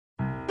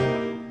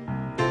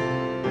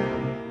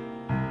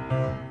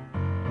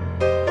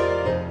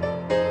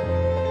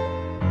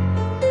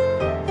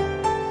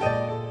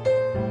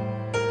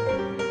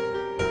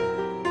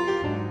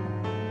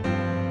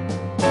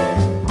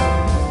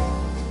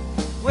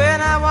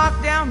I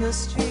walk down the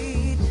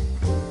street,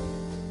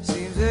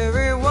 seems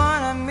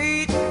everyone I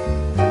meet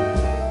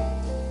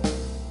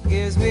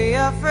gives me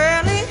a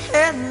friendly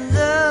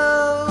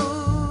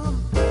hello.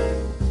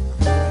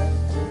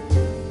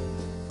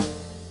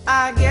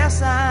 I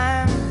guess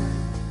I'm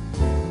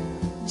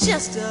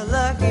just a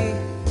lucky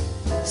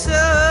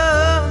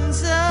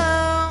so-and-so.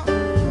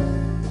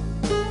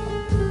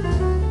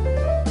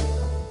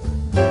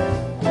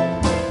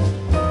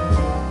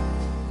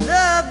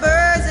 The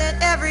birds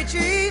in every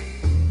tree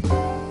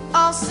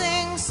all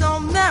sing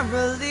so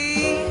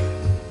merrily.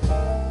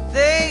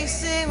 They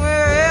sing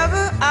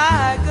wherever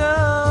I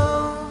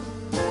go.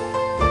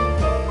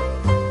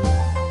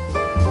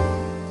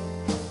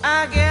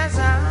 I guess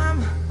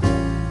I'm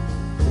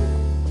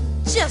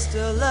just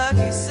a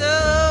lucky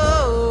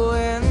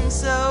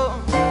so-and-so.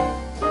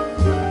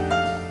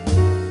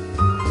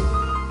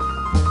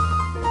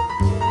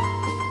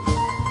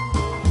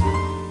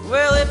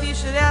 Well, if you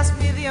should ask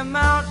me the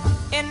amount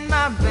in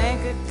my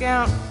bank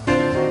account,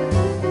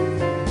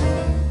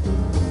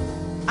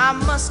 I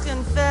must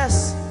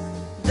confess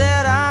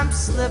that I'm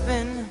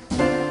slipping.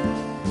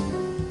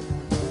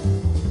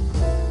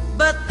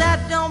 But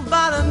that don't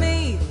bother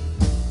me,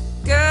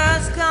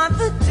 'cause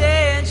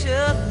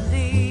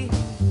confidentially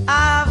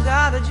I've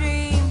got a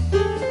dream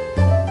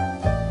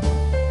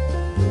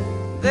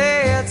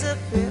that's a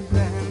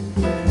pippin'.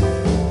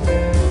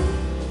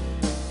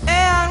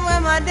 And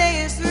when my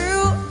day is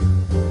through,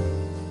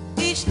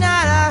 each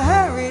night I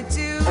hurry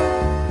to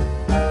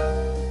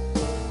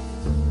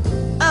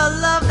a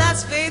love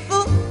that's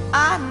faithful,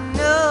 I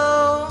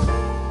know.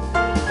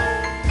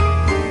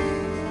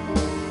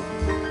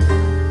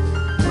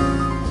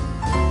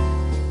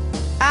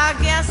 I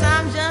guess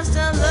I'm just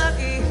a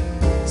lucky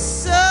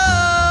so-and-so.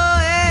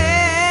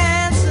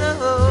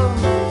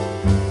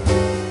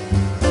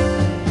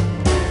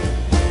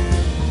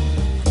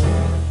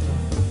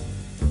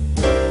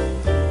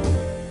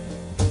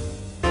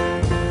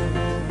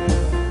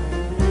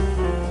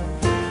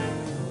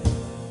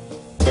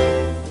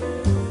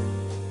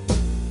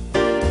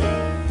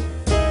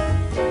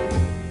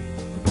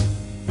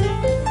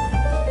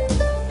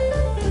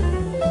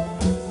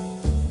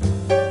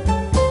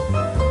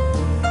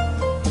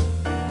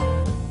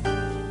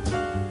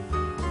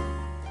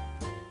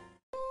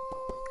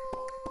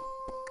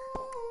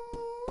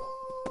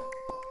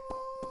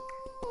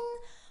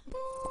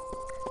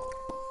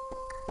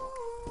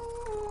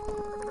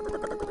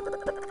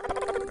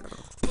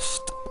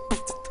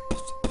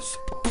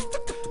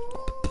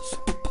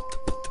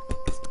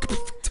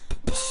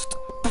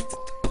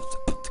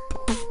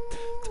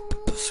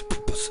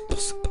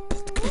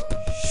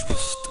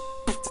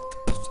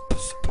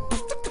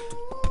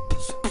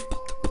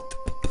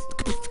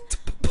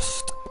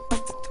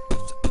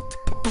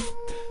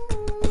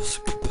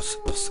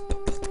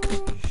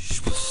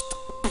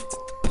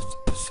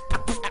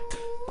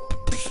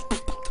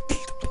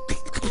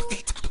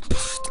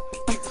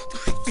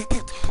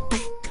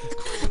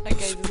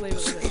 Okay, just leave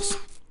it with it.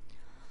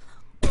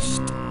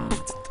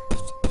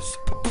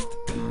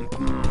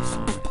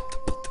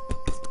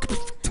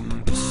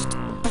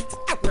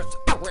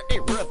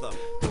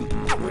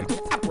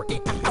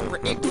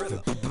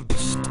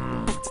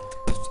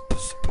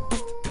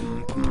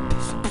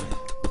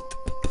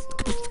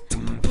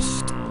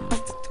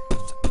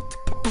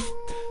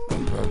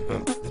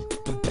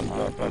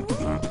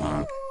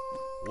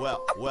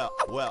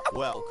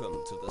 Welcome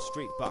to the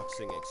street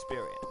boxing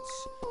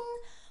experience.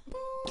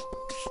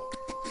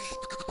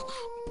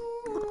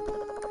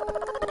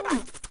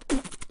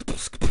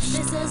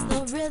 This is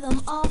the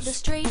rhythm of the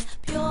street,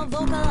 pure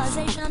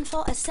vocalization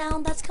for a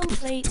sound that's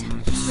complete.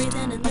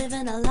 Breathing and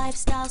living a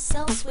lifestyle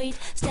so sweet,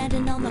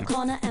 standing on the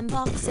corner and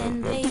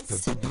boxing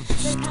beats.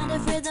 The kind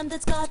of rhythm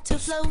that's got to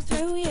flow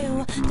through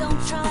you.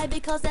 Don't try,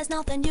 because there's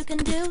nothing you can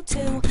do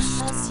to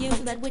pursue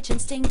that which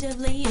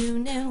instinctively you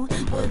knew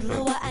would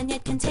lure and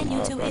yet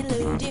continue to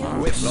elude you.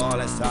 With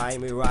flawless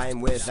time, we rhyme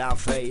without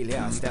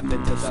failure. Step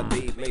into the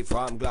beat made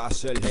from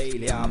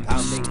glossolalia.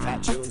 Pounding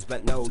fat tunes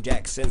but no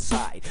jacks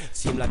inside.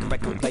 Seem like a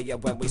record player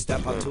when we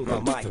step onto the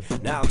mic.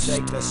 Now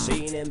take the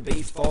scene and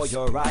before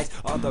your eyes.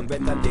 All the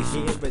rhythm you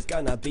hear is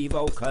gonna be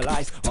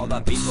vocalized. All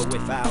the people we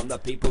found, the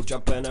people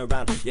jumping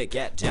around. You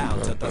get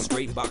down to the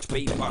street box,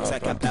 beatbox, a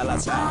cappella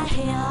sound. I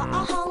hear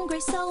a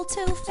hungry soul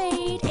to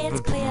feed. It's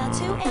clear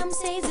two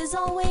MCs is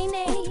all we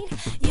need.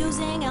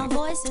 Using our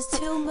voices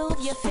to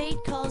move your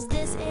feet, 'cause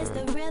this is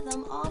the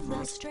rhythm of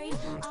the street.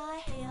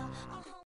 I hear